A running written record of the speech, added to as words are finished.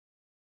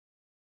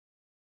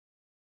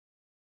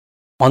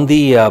On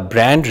the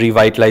brand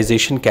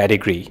revitalization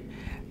category,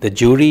 the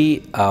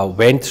jury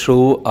went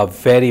through a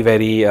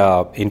very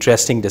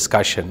interesting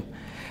discussion.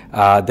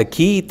 The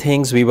key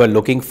things we were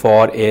looking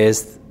for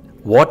is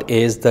what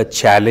is the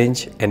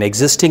challenge an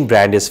existing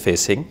brand is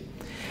facing,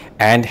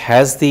 and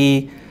has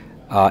the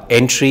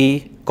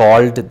entry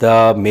called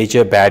the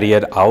major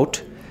barrier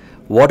out,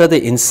 what are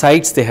the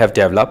insights they have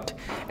developed,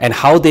 and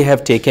how they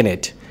have taken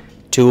it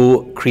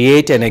to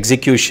create an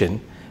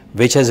execution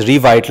which has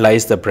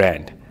revitalized the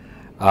brand.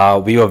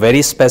 We were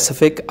very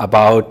specific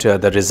about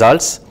the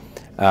results,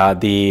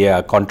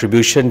 the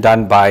contribution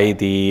done by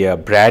the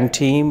brand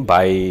team,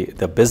 by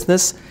the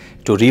business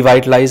to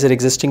revitalize their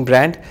existing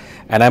brand.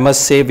 And I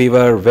must say we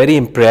were very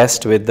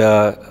impressed with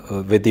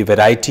the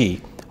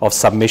variety of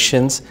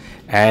submissions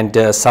and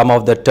some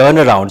of the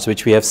turnarounds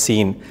which we have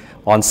seen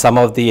on some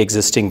of the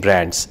existing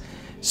brands.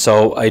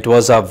 So it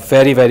was a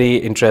very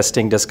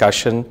interesting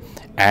discussion,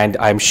 and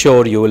I'm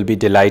sure you will be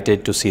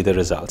delighted to see the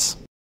results.